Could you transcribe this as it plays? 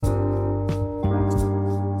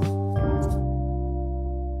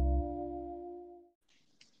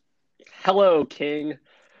Hello, King.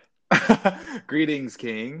 Greetings,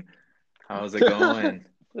 King. How's it going?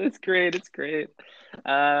 It's great. It's great.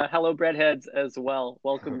 Hello, breadheads, as well.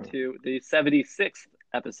 Welcome to the 76th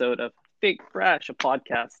episode of Think Fresh, a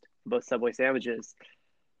podcast about Subway sandwiches.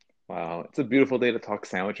 Wow, it's a beautiful day to talk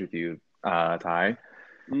sandwich with you, Ty.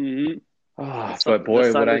 hmm The But the boy,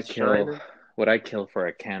 sun is shining. would I kill for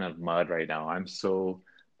a can of mud right now. I'm so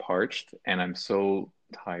parched and I'm so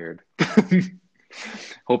tired.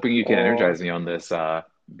 Hoping you can Oh, energize me on this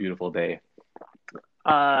beautiful day.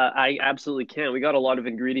 I absolutely can. We got a lot of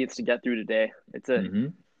ingredients to get through today. hmm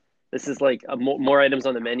This is like more items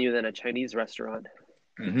on the menu than a Chinese restaurant.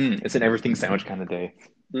 It's an everything sandwich kind of day.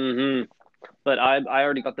 hmm But I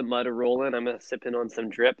already got the mud rolling. I'm gonna sip in on some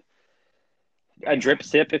drip, a drip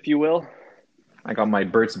sip, if you will. I got my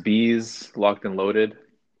Burt's Bees locked and loaded,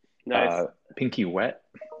 Nice. uh, pinky wet.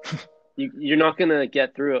 You're not gonna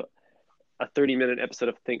get through a 30-minute episode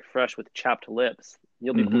of Think Fresh with chapped lips.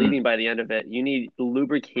 You'll be hmm bleeding by the end of it. You need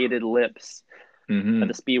lubricated lips at hmm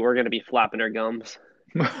the speed we're gonna be flapping our gums.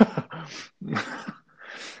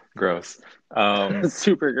 Gross. Um,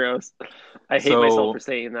 Super gross. I hate myself for so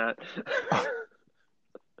saying that.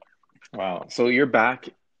 wow. So you're back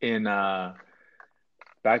in downtown,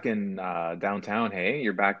 hey?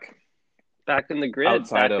 You're back Back in the grid.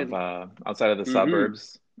 Back in. outside of the hmm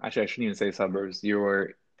suburbs. Actually, I shouldn't even say suburbs. You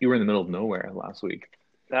were in the middle of nowhere last week.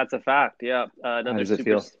 That's a fact. Yeah, How another does it super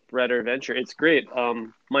feel? spreader venture. It's great.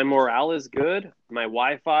 My morale is good. My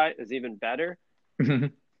Wi-Fi is even better.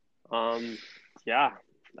 Um, yeah,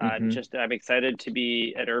 hmm I'm excited to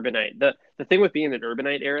be an urbanite. The thing with being an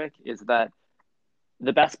urbanite, Eric, is that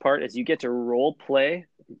the best part is you get to role play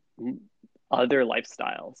other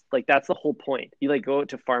lifestyles. Like that's the whole point. You like go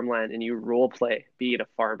to farmland and you role play being a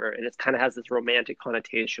farmer, and it kind of has this romantic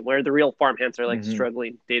connotation where the real farmhands are like hmm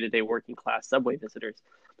struggling day to day working class subway visitors.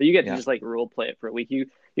 But you get to Yeah. just like role play it for a week. You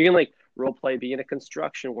can like role play being a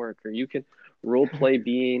construction worker. You can role play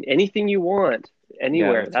being anything you want Yeah,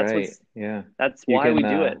 anywhere. that's right. Yeah. That's You why we can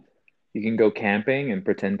do it. you can go camping and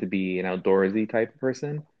pretend to be an outdoorsy type of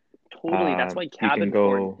person. Totally. That's why You can cabin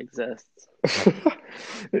porn go exists.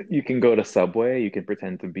 you can go to Subway, you can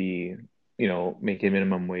pretend to be, making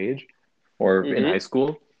minimum wage or in high Mm-hmm.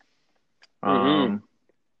 school. Mm-hmm. Um,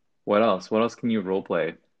 what else? What else can you role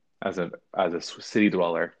play as a city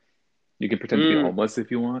dweller? You can pretend to be Mm. homeless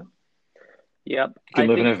if you want. Yep. You can I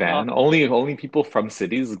live in think a van. Only people from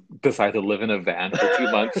cities decide to live in a van for 2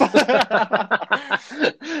 months.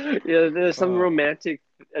 Yeah, there's some Oh, romantic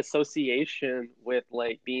association with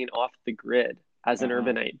like being off the grid as an uh-huh.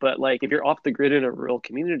 urbanite. But like if you're off the grid in a rural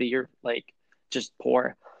community, you're like just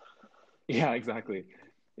poor. Yeah, exactly.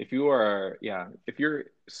 If you're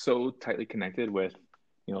so tightly connected with,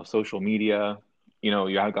 social media, you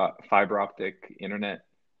have got fiber optic internet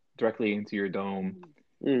directly into your dome.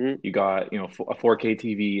 hmm You got, a 4K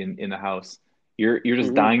TV in the house. You're just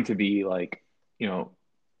hmm dying to be like, you know,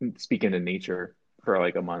 speaking to nature for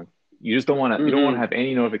like a month. You don't want to hmm have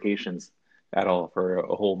any notifications at all for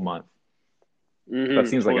a whole month. That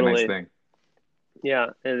seems like a nice Totally. thing. Yeah,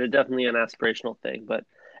 and it's definitely an aspirational thing. But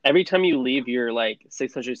every time you leave your like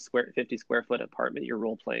 650 square foot apartment, you're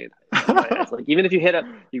role playing in my eyes. Like even if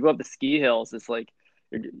you go up the ski hills, it's like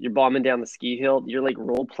you're bombing down the ski hill. You're like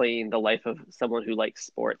role playing the life of someone who likes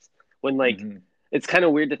sports. When like hmm it's kind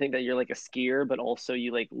of weird to think that you're like a skier, but also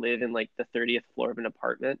you like live in like the 30th floor of an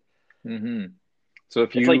apartment. hmm So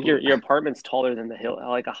if It's like you, your apartment's taller than the hill,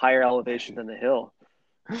 like a higher elevation than the hill.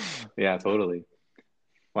 yeah, totally.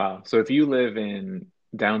 Wow. So if you live in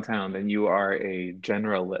downtown, then you are a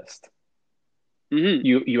generalist. hmm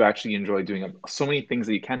You actually enjoy doing so many things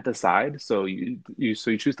that you can't decide. So you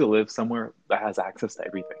choose to live somewhere that has access to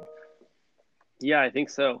everything. Yeah, I think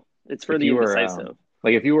so. It's for If the you were indecisive.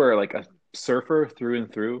 like if you were like a surfer through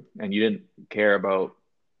and through, and you didn't care about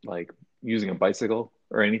like using a bicycle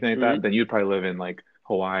or anything like that, hmm then you'd probably live in like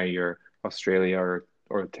Hawaii or Australia or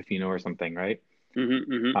Tofino or something, right?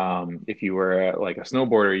 hmm If you were like a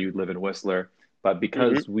snowboarder, you'd live in Whistler. But hmm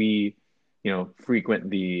because we, frequent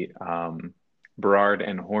the Burrard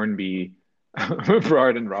and Hornby,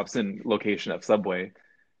 Burrard and Robson location of Subway,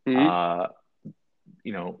 hmm uh,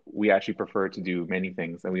 we actually prefer to do many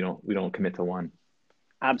things, and we don't commit to one.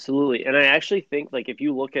 Absolutely. And I actually think like if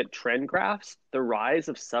you look at trend graphs, the rise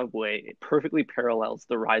of Subway it perfectly parallels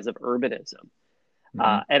the rise of urbanism.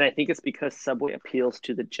 hmm And I think it's because Subway appeals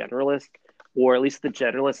to the generalist, or at least the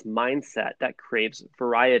generalist mindset that craves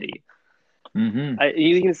variety. hmm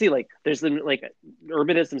You can see like there's been like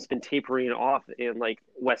urbanism's been tapering off in like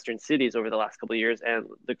Western cities over the last couple of years, and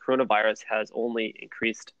the coronavirus has only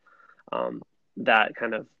increased um, that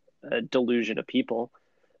kind of delusion of people.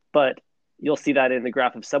 But you'll see that in the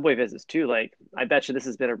graph of Subway visits too. Like, I bet you this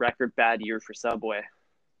has been a record bad year for Subway.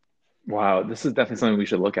 Wow, this is definitely something we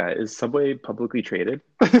should look at. Is Subway publicly traded?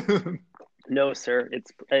 No, sir,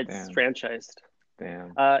 it's Damn, franchised.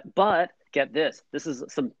 damn. But get this: this is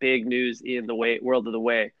some big news in the world of the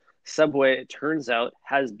way. Subway, it turns out,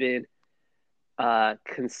 has been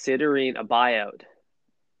considering a buyout.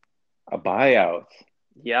 A buyout.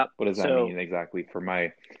 Yep. What does that So mean exactly for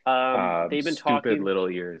my they've been stupid talking. little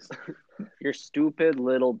ears? Your stupid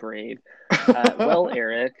little brain. Well,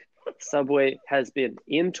 Eric, Subway has been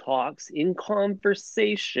in talks, in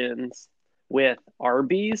conversations with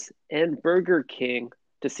Arby's and Burger King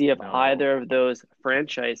to see if No, either of those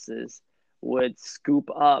franchises would scoop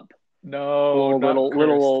up no, little not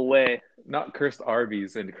little cursed, old way. not cursed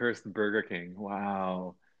Arby's and cursed Burger King.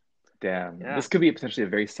 Wow, damn. Yeah, This could be potentially a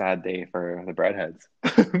very sad day for the breadheads.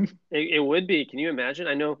 it would be. Can you imagine?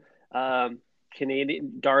 I know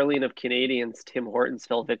Canadian darling of Canadians, Tim Hortons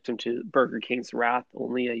fell victim to Burger King's wrath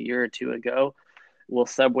only a year or two ago. Will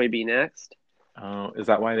Subway be next? Oh, is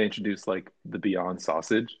that why they introduced like the Beyond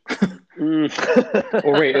Sausage? Mm.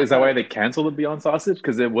 Or wait, is that why they canceled the Beyond Sausage?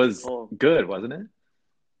 Because it was Oh, good, wasn't it?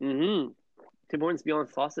 mm-hmm. Tim Hortons Beyond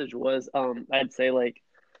Sausage was, I'd say, like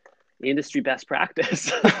industry best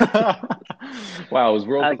practice. Wow, it was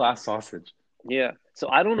world uh, class sausage. yeah. So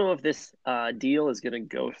I don't know if this deal is going to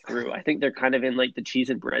go through. I think they're kind of in like the cheese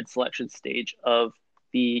and bread selection stage of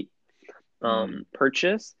the Mm,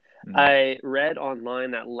 purchase. mm. I read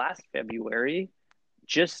online that last February,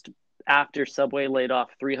 just after Subway laid off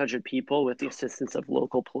 300 people with the assistance of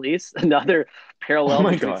local police, another Oh parallel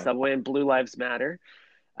my between God. Subway and Blue Lives Matter.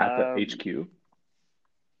 At the Um, HQ?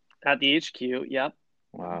 at the HQ, yep.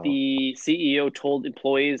 Wow. The CEO told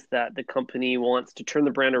employees that the company wants to turn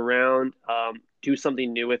the brand around, do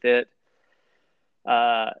something new with it.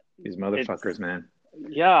 Uh, These it's motherfuckers, man.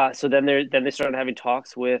 yeah. So then they started having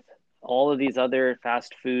talks with all of these other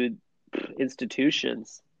fast food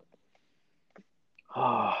institutions.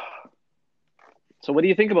 Oh, So what do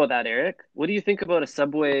you think about that, Eric? What do you think about a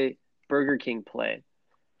Subway Burger King play?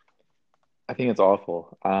 I think it's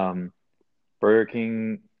awful. Burger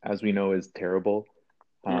King, as we know, is terrible.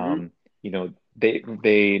 Mm-hmm. Um,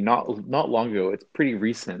 they not long ago, it's pretty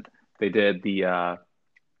recent. They did the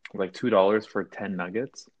like $2 for 10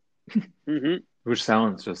 nuggets, Mm-hmm. which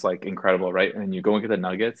sounds just like incredible, right? And you go and get the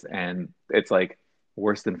nuggets, and it's like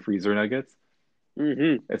worse than freezer nuggets.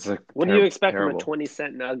 Mm-hmm. It's like What do you expect from a terrible.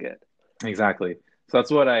 20-cent nugget? Exactly. So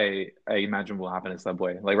that's what I imagine will happen at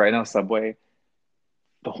Subway. Like right now, Subway,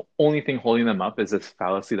 the only thing holding them up is this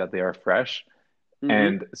fallacy that they are fresh. Mm-hmm.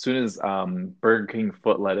 And as soon as Burger King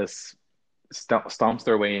foot lettuce stomps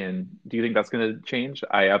their way in, do you think that's going to change?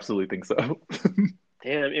 I absolutely think so.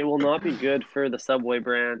 Damn, it will not be good for the Subway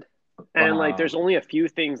brand. And like, Uh, there's only a few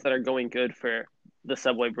things that are going good for the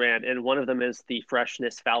Subway brand, and one of them is the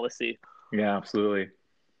freshness fallacy. yeah, absolutely.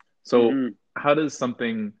 So Mm-hmm. how does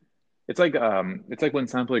something it's like when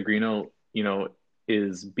San Pellegrino,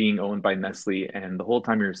 is being owned by Nestle and the whole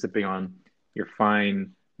time you're sipping on your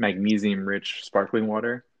fine magnesium rich sparkling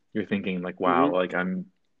water, you're thinking like, wow, Mm-hmm. like I'm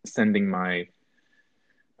sending my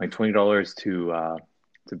 $20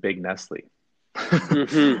 to big Nestle.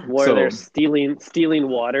 Mm-hmm. Where they're So, stealing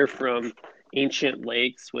water from ancient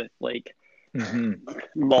lakes with like hmm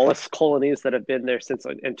mollusk colonies that have been there since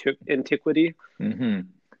antiquity, hmm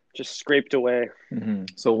just scraped away.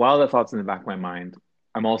 So while that thought's in the back of my mind,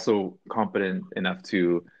 I'm also competent enough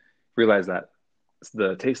to realize that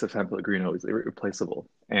the taste of San Pellegrino is irreplaceable,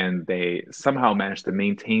 and they somehow managed to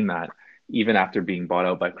maintain that even after being bought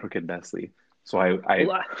out by crooked Nestle. So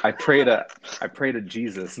Well, I pray to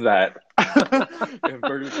Jesus that if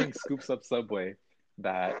Burger King scoops up Subway,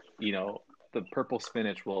 that the purple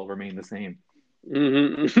spinach will remain the same.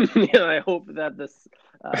 mm-hmm. Yeah, I hope that this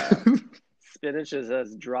spinach is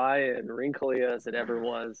as dry and wrinkly as it ever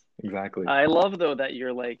was. Exactly. I love though that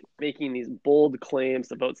you're like making these bold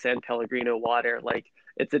claims about San Pellegrino water, like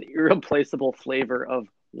it's an irreplaceable flavor of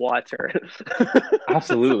water.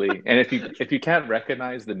 Absolutely. And if you can't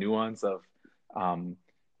recognize the nuance of um,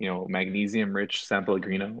 magnesium rich San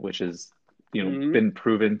Pellegrino, which is, Hmm. been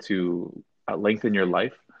proven to lengthen your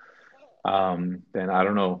life, then I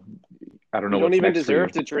don't know You don't what's even next for deserve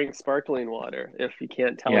you. to drink sparkling water if you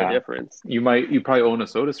can't tell a Yeah. difference. You probably own a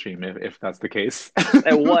Soda Stream if that's the case.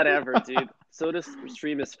 And whatever, dude. Soda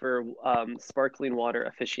Stream is for sparkling water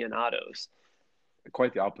aficionados.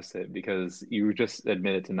 Quite the opposite because you just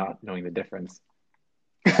admitted to not knowing the difference.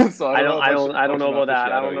 So I I don't know don't, how I much don't, I how don't much of know an about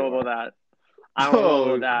that. I aficionado don't know you about are. that. I don't know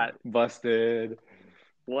about Oh, that. busted.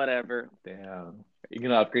 Whatever. Damn. You're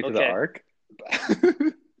gonna upgrade to the Okay. Arc?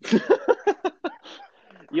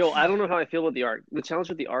 Yo, I don't know how I feel about the Arc. The challenge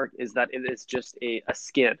with the Arc is that it is just a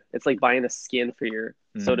skin. It's like buying a skin for your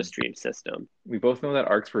Mm. SodaStream system. We both know that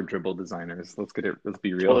arcs for dribble designers. Let's get it. Let's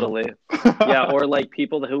be real. Totally. Yeah, or like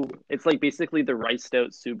people who it's like basically the riced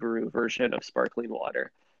out Subaru version of sparkling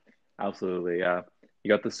water. Absolutely, yeah. You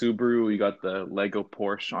got the Subaru, you got the Lego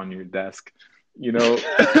Porsche on your desk. You know,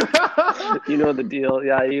 You know the deal.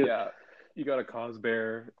 Yeah, you yeah. You got a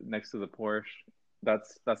Cosbear next to the Porsche.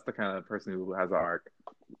 That's the kind of person who has an arc.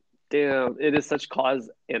 damn, it is such cause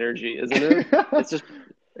energy, isn't it? It's just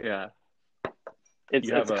Yeah. it's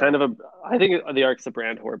You have it's a kind of a I think the Arc's a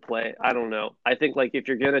brand whore play. I don't know. I think like if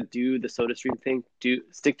you're gonna do the SodaStream thing, do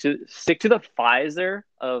stick to the Pfizer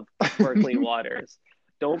of sparkling waters.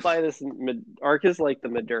 Don't buy this. Arc is like the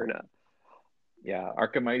Moderna. yeah,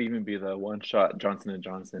 Arca might even be the one shot Johnson and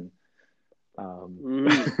Johnson. Um,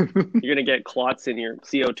 Hmm. You're gonna get clots in your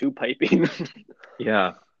CO2 piping.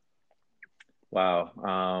 yeah. Wow.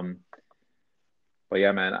 But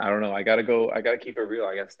yeah, man, I don't know. I gotta go. I gotta keep it real.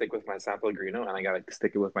 I gotta stick with my San Pellegrino, and I gotta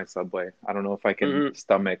stick it with my Subway. I don't know if I can Hmm.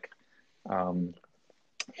 stomach um,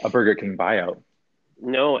 a Burger King buyout.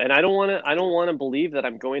 No, and I don't want to. I don't want to believe that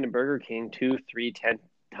I'm going to Burger King two, three, 10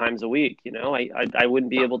 times a week. You know, I wouldn't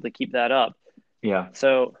be able to keep that up. Yeah.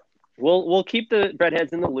 So we'll keep the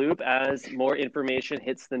breadheads in the loop as more information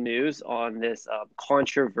hits the news on this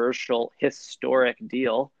controversial, historic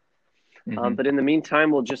deal. Hmm. But in the meantime,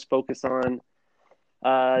 we'll just focus on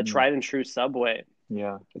tried and true Subway.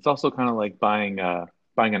 Yeah. It's also kind of like buying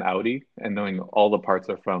an Audi and knowing all the parts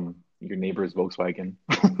are from your neighbor's Volkswagen.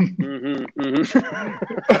 Hmm. Hmm.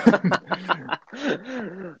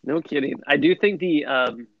 No kidding. I do think the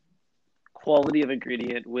quality of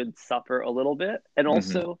ingredient would suffer a little bit, and Hmm.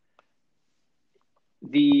 also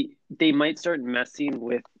they might start messing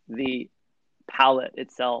with the palate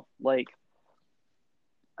itself. Like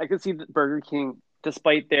I could see that Burger King,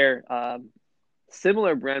 despite their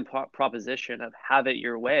similar brand proposition of have it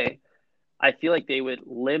your way, I feel like they would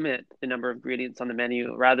limit the number of ingredients on the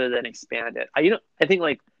menu rather than expand it. I think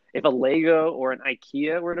like if a Lego or an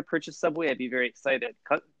IKEA were to purchase Subway, I'd be very excited.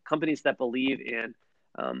 Companies that believe in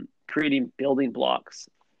creating building blocks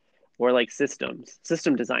or like system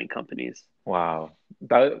design companies. Wow.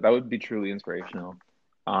 That would be truly inspirational.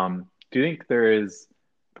 Do you think there is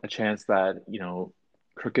a chance that,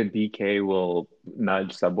 Crooked DK will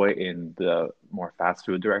nudge Subway in the more fast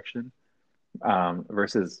food direction,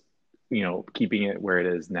 versus, keeping it where it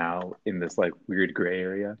is now in this like weird gray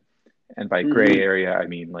area? And by gray Hmm. area, I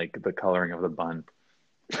mean like the coloring of the bun.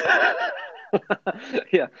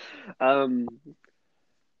 Yeah. Um,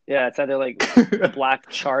 yeah, it's either like the black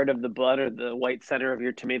chart of the bun or the white center of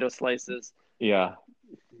your tomato slices, Yeah.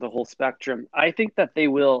 the whole spectrum. I think that they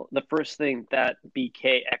will, the first thing that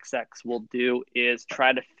BKXX will do is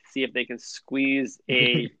try to see if they can squeeze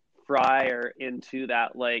a fryer into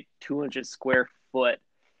that like 200 square foot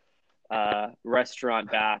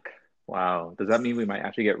restaurant back. Wow. Does that mean we might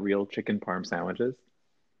actually get real chicken parm sandwiches?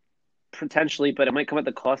 Potentially, but it might come at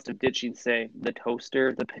the cost of ditching, say, the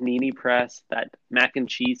toaster, the panini press, that mac and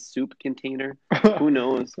cheese soup container. Who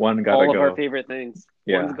knows? One gotta All of our go. favorite things.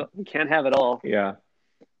 Yeah. We can't have it all. Yeah.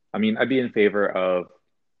 I mean, I'd be in favor of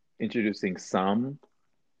introducing some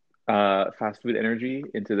fast food energy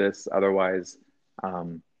into this otherwise,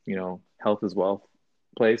 health is wealth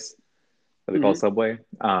place that we call Hmm. Subway.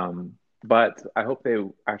 But I hope they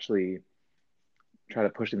actually try to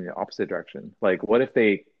push in the opposite direction. Like, what if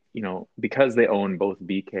they, because they own both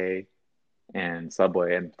BK and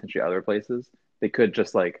Subway and potentially other places, they could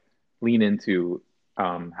just like lean into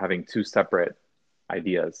having two separate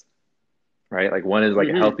ideas, right? Like one is like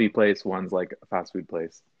a Hmm. healthy place, one's like a fast food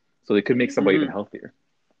place. So they could make Subway even Hmm. healthier.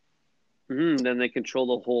 Then they control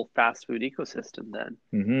the whole fast food ecosystem. Then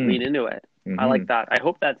lean Hmm. into it. I Hmm. like that. I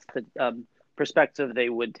hope that's the perspective they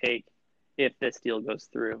would take if this deal goes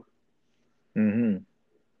through. Hmm.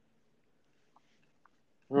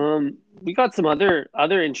 We got some other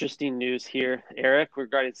interesting news here, Eric,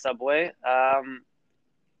 regarding Subway.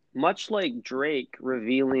 Much like Drake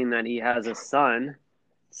revealing that he has a son,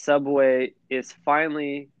 Subway is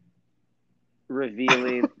finally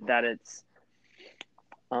revealing that it's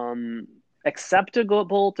um,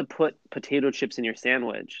 acceptable to put potato chips in your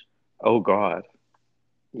sandwich. Oh God.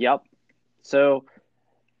 Yep. So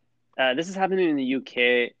this is happening in the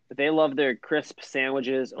UK. They love their crisp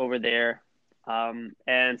sandwiches over there.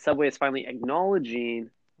 And Subway is finally acknowledging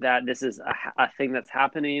that this is a thing that's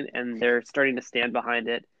happening and they're starting to stand behind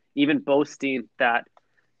it, even boasting that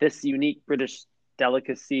this unique British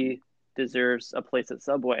delicacy deserves a place at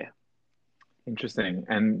Subway. Interesting.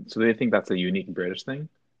 And so they think that's a unique British thing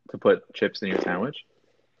to put chips in your sandwich?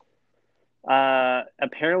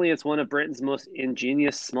 Apparently, it's one of Britain's most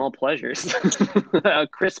ingenious small pleasures. A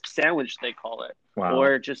crisp sandwich, they call it, Wow.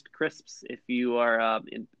 or just crisps if you are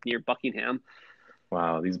near Buckingham.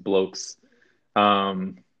 Wow. These blokes.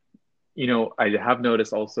 Um, I have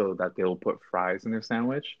noticed also that they'll put fries in their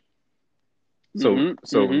sandwich. So, Mm-hmm.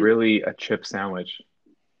 so Mm-hmm. really a chip sandwich.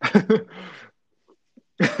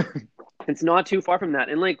 It's not too far from that,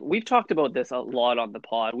 and like we've talked about this a lot on the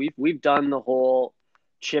pod. We've done the whole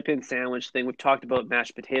chip and sandwich thing. We've talked about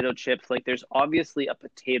mashed potato chips. Like, there's obviously a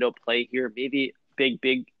potato play here. Maybe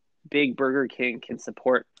big Burger King can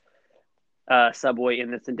support Subway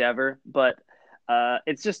in this endeavor. But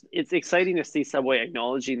it's exciting to see Subway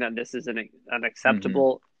acknowledging that this is an hmm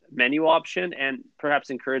acceptable menu option and perhaps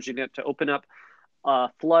encouraging it to open up a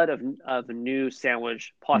flood of new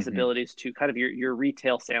sandwich hmm possibilities to kind of your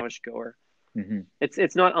retail sandwich goer. hmm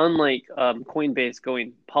It's not unlike Coinbase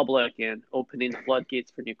going public and opening the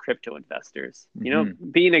floodgates for new crypto investors. hmm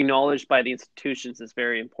Being acknowledged by the institutions is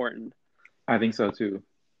very important. I think so too.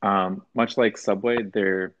 Much like Subway,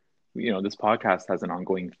 this podcast has an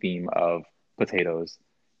ongoing theme of potatoes.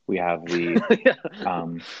 We have the Yeah.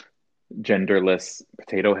 um, genderless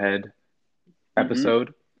potato head Mm-hmm.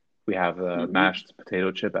 episode. We have the Mm-hmm. mashed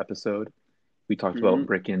potato chip episode. We talked about Mm-hmm.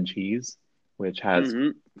 brick and cheese, which has Mm-hmm.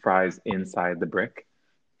 fries inside the brick.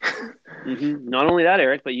 Mm-hmm. Not only that,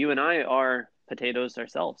 Eric, but you and I are potatoes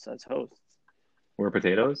ourselves as hosts. We're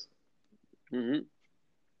potatoes. Mm-hmm.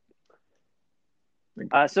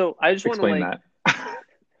 So I just want to Explain that.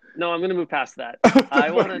 no, I'm going to move past that.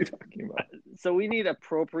 I What want are you to, talking about? so we need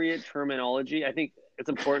appropriate terminology. I think it's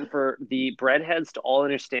important for the breadheads to all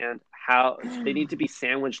understand how they need to be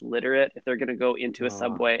sandwich literate if they're going to go into a Oh,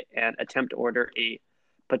 Subway and attempt to order a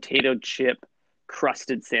potato chip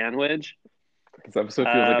crusted sandwich. this episode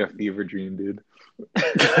feels like Uh, a fever dream, dude.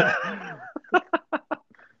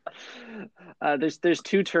 there's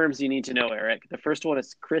two terms you need to know, Eric. The first one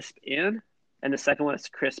is crisp in, and the second one is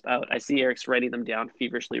crisp out. I see Eric's writing them down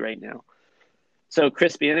feverishly right now. So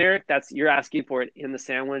crisp in, Eric, that's you're asking for it in the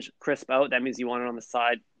sandwich. Crisp out, that means you want it on the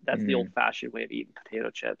side. That's the Mm, old-fashioned way of eating potato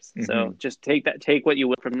chips. So hmm just take what you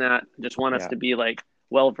will from that. I just want us Yeah. to be like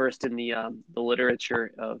well versed in the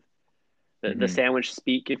literature of the hmm sandwich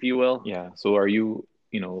speak, if you will. Yeah. So are you,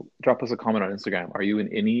 drop us a comment on Instagram. Are you an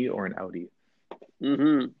innie or an outie?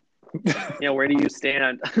 Mm-hmm. Yeah, where do you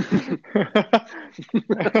stand?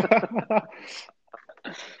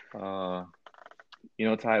 uh,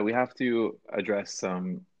 Ty, we have to address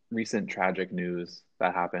some recent tragic news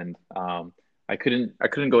that happened. I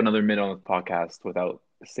couldn't go another minute on the podcast without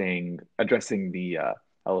addressing the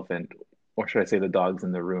elephant, or should I say the dogs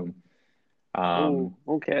in the room. Oh, Um,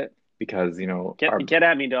 okay. because Get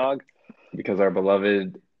at me, dog. our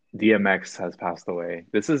beloved DMX has passed away.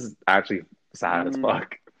 This is actually sad as Mm,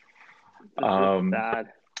 fuck. this is Um, sad.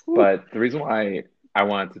 Whew. but the reason why I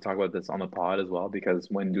wanted to talk about this on the pod as well, because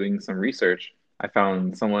when doing some research, I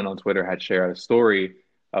found someone on Twitter had shared a story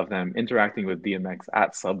of them interacting with DMX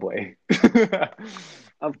at Subway.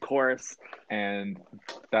 Of course. And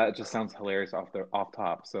that just sounds hilarious off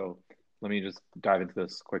top. So let me just dive into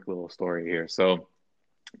this quick little story here. So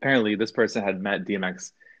apparently this person had met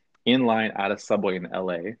DMX in line at a Subway in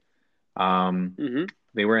LA. Um, Mm-hmm.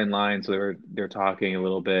 they were in line, so they were talking a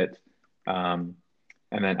little bit. Um,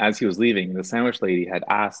 and then as he was leaving, the sandwich lady had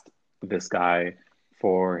asked this guy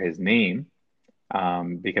for his name,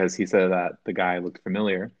 because he said that the guy looked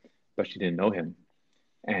familiar, but she didn't know him.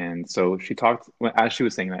 And so as she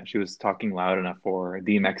was saying that, she was talking loud enough for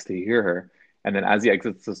DMX to hear her. And then as he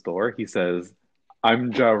exits the store, he says,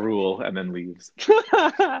 "I'm Ja Rule," and then leaves.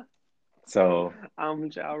 So I'm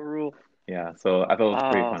Ja Rule. yeah, so I thought it was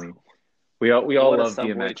pretty Oh, funny. We all what a love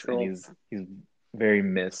Subway DMX, and troll. he's very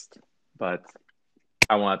missed, but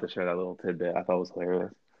I wanted to share that little tidbit. I thought it was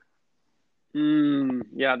hilarious.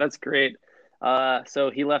 Yeah, that's great.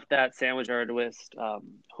 So he left that sandwich artist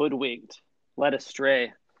hoodwinked, led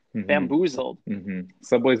astray, hmm bamboozled.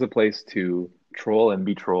 Subway's a place to troll and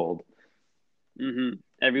be trolled.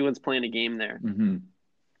 Everyone's playing a game there. hmm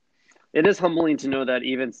It is humbling to know that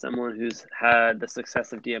even someone who's had the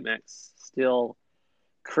success of DMX still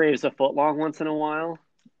craves a footlong once in a while.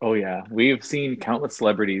 Oh yeah, we've seen countless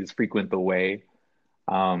celebrities frequent the way.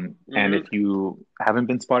 And hmm if you haven't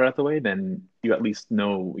been spotted at the way, then you at least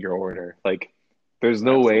know your order. Like, there's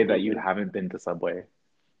no way that you Absolutely. haven't been to Subway.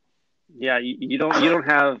 Yeah, you don't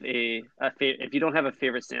have if you don't have a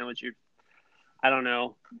favorite sandwich, I don't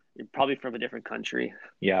know, you're probably from a different country.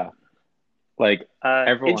 Yeah, like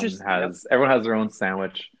Interest. Yep. everyone has their own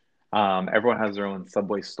sandwich. Everyone has their own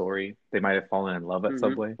Subway story. They might have fallen in love at hmm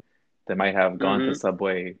Subway. They might have gone to hmm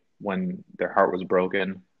Subway when their heart was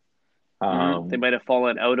broken. They Um, might have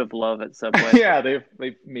fallen out of love at Subway. yeah, they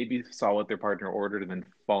maybe saw what their partner ordered and then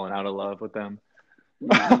fallen out of love with them.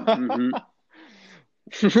 Hmm.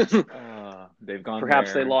 They've gone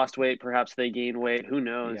Perhaps they there. lost weight. Perhaps they gained weight. Who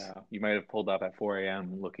knows? Yeah, you might have pulled up at 4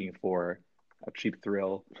 a.m. looking for a cheap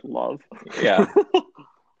thrill. Love. Yeah.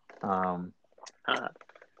 Um, uh,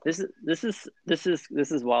 this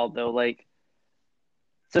is wild though. Like,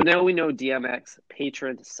 so now we know DMX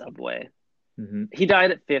patron Subway. mhm, He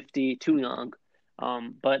died at 50, too young.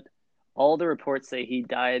 But all the reports say he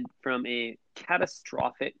died from a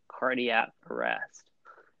catastrophic cardiac arrest.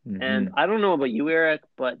 And mhm. I don't know about you, Eric,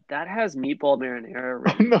 but that has meatball marinara Oh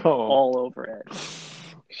written no. all over it.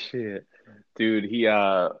 Shit. Dude,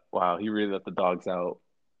 wow, he really let the dogs out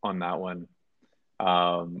on that one.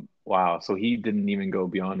 Wow, so he didn't even go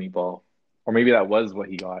beyond meatball. Or maybe that was what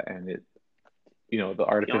he got and it, the Beyond Meatball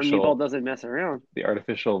artificial doesn't mess around. the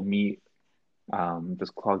artificial meat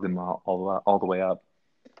just clogged him all the way up.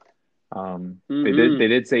 They did Hmm. they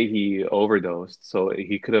did say he overdosed, so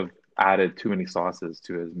he could have added too many sauces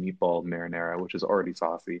to his meatball marinara, which is already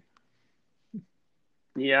saucy.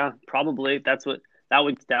 Yeah, probably.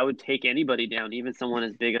 That would take anybody down, even someone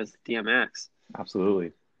as big as DMX.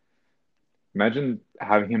 Absolutely. Imagine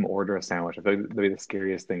having him order a sandwich. I think that'd be the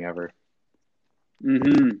scariest thing ever.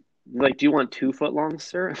 Hmm. Like, do you want 2 foot long,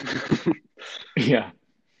 sir? Yeah.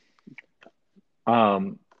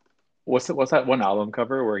 Um, what's that one album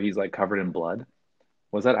cover where he's like covered in blood?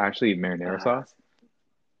 Was that actually marinara uh, sauce?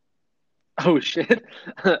 oh shit.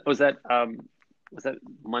 Was that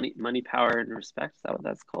money, power, and respect? Is that what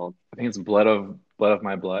that's called? I think it's blood of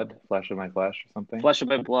my blood, flesh of my flesh, or something. Flesh of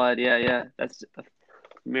my blood. Yeah, yeah. That's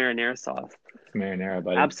marinara sauce. It's marinara,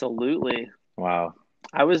 buddy. Absolutely. Wow.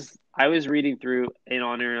 I was reading through in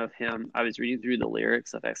honor of him. I was reading through the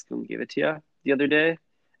lyrics of X Gon Give It To Ya the other day,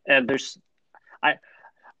 and I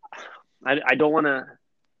I don't want to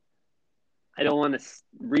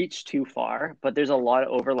reach too far, but there's a lot of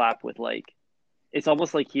overlap with, like, it's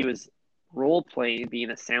almost like he was role playing being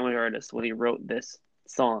a sandwich artist when he wrote this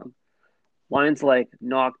song. Lines like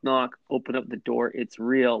 "knock knock, open up the door, it's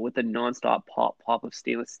real" with a nonstop pop pop of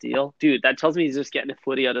stainless steel. Dude, that tells me he's just getting a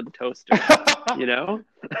footy out of the toaster. You know?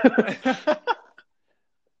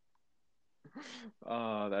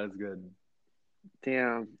 Oh, that is good.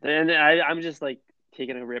 Damn. And I'm just like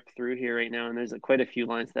taking a rip through here right now, and there's quite a few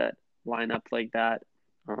lines that line up like that.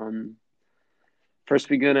 Um, First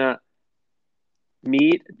we're gonna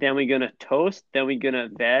meet, then we're gonna toast, then we're gonna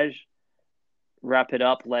veg, wrap it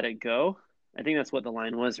up, let it go. I think that's what the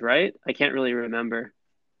line was, right? I can't really remember.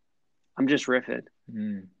 I'm just riffing.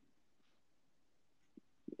 Mm,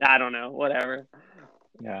 I don't know. Whatever.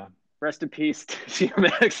 yeah. Rest in peace to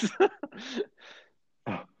GMX.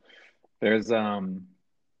 Oh, there's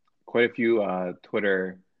quite a few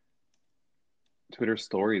Twitter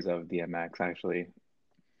stories of DMX actually.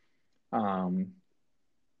 Um,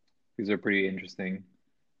 these are pretty interesting.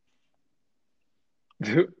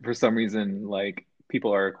 For some reason, like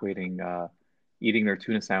people are equating eating their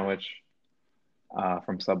tuna sandwich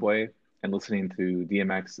from Subway and listening to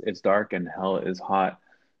DMX "It's Dark and Hell Is Hot"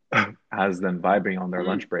 as them vibing on their Mm,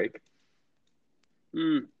 lunch break.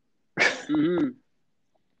 mm, mm.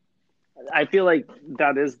 I feel like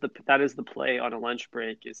that is the play on a lunch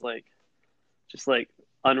break, is like just like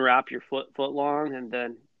unwrap your foot long and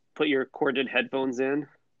then put your corded headphones in.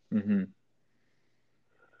 Hmm.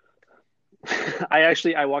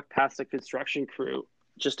 I walked past a construction crew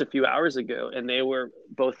just a few hours ago, and they were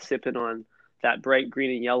both sipping on that bright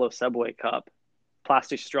green and yellow Subway cup,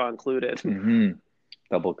 plastic straw included, Hmm.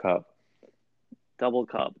 Double cup. double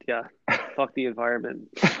cupped. Yeah, fuck the environment.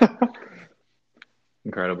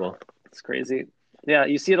 Incredible. It's crazy. Yeah,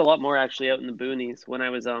 you see it a lot more actually out in the boonies when I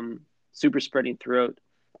was super spreading throughout,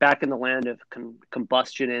 back in the land of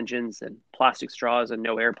combustion engines and plastic straws and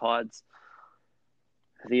no AirPods.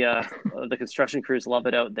 The construction crews love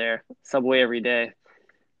it out there. Subway every day.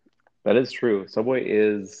 That is true. Subway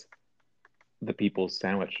is the people's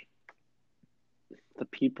sandwich. The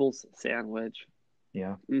people's sandwich.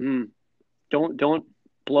 Yeah, Hmm. Don't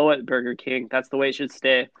blow it, Burger King. That's the way it should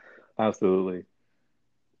stay. absolutely.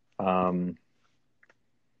 Um,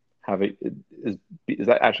 have it is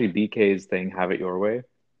that actually BK's thing? Have it your way.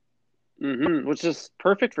 Which is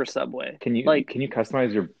perfect for Subway. Can you Like, can you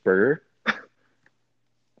customize your burger?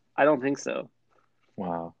 I don't think so.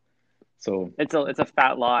 Wow. So, It's a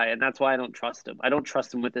fat lie, and that's why I don't trust him. I don't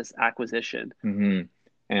trust him with this acquisition. mhm.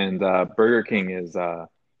 And Burger King is the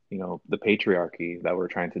patriarchy that we're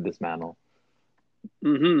trying to dismantle.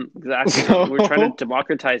 Exactly. We're trying to So,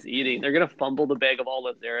 democratize eating. They're gonna fumble the bag of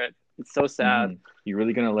olives, Eric. It's so sad. you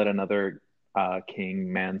really gonna let another? king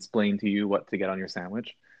mansplain to you what to get on your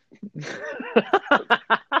sandwich.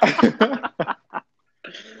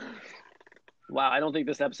 Wow, I don't think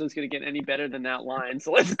this episode's going to get any better than that line,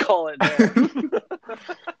 so let's call it there.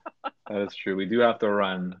 That is true. We do have to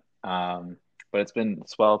run. But it's been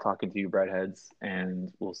swell talking to you, breadheads, and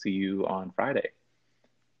we'll see you on Friday.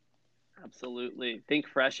 Absolutely. Think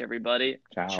fresh, everybody. Ciao.